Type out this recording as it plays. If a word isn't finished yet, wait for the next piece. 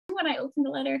when I opened the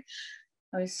letter.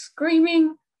 I was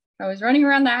screaming. I was running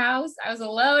around the house. I was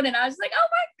alone, and I was like, oh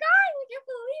my God, I can't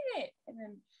believe it. And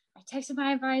then I texted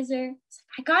my advisor.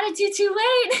 I got it to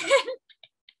Tulane.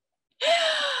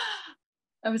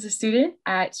 I was a student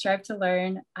at Strive to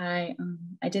Learn. I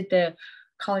did the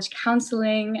college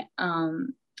counseling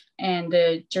and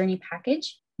the journey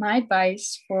package. My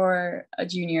advice for a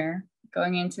junior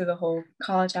going into the whole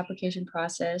college application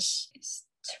process is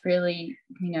to really,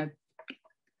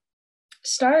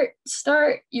 start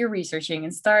your researching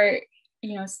and start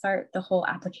the whole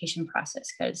application process,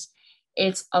 because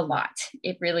it's a lot.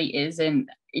 It really is. And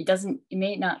it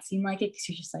may not seem like it because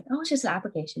you're just like, oh, it's just an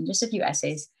application, just a few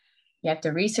essays. You have to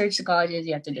research the colleges.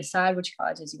 You have to decide which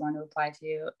colleges you want to apply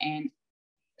to. And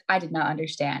I did not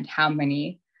understand how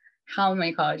many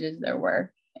colleges there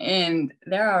were. And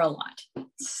there are a lot.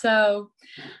 So,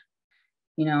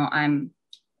 I'm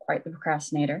quite the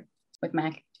procrastinator with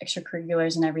my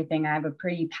extracurriculars and everything. I have a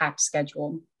pretty packed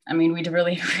schedule. I mean,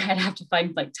 I'd have to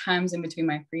find like times in between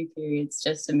my free periods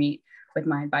just to meet with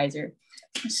my advisor.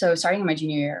 So starting my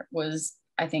junior year was,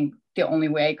 I think, the only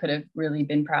way I could have really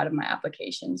been proud of my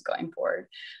applications going forward.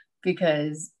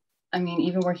 Because,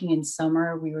 even working in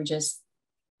summer, we were just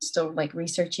still like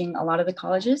researching a lot of the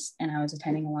colleges, and I was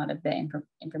attending a lot of the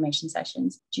information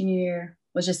sessions. Junior year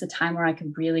was just a time where I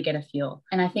could really get a feel.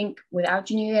 And I think without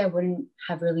junior year, I wouldn't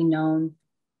have really known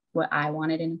what I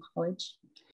wanted in college.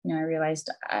 I realized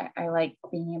I like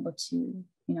being able to,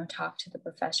 talk to the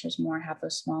professors more, have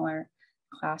those smaller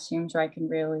classrooms where I can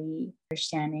really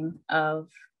understanding of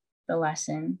the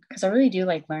lesson. Because I really do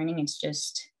like learning. It's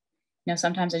just,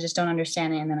 sometimes I just don't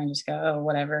understand it, and then I just go, oh,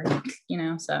 whatever,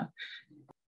 so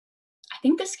I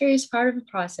think the scariest part of the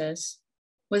process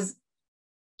was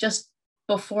just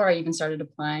before I even started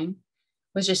applying,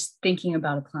 was just thinking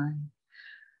about applying.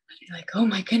 I'd be like, oh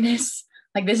my goodness,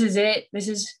 like this is it. This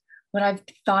is what I've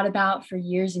thought about for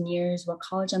years and years, what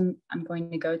college I'm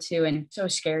going to go to. And it's so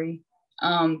scary.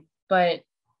 But,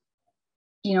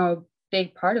 a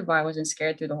big part of why I wasn't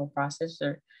scared through the whole process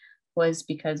was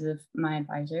because of my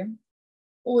advisor.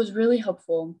 What was really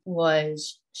helpful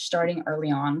was starting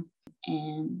early on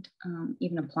and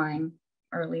even applying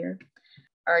earlier,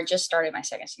 or just started my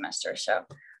second semester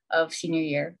of senior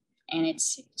year. And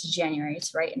it's January.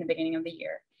 It's right in the beginning of the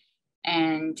year.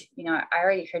 And, I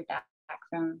already heard back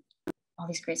from all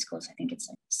these great schools. I think it's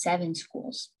like 7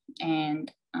 schools.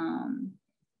 And,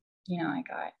 I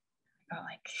got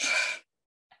like,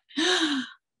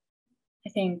 I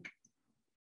think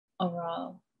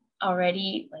overall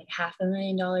already like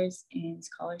 $500,000 in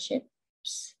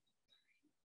scholarships.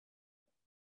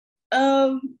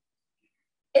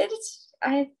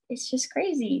 It's just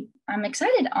crazy. I'm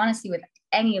excited, honestly, with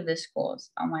any of the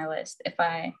schools on my list if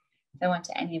I went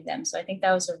to any of them. So I think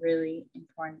that was a really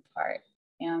important part.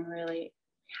 I'm really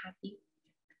happy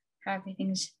how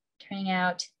everything's turning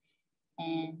out,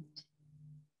 and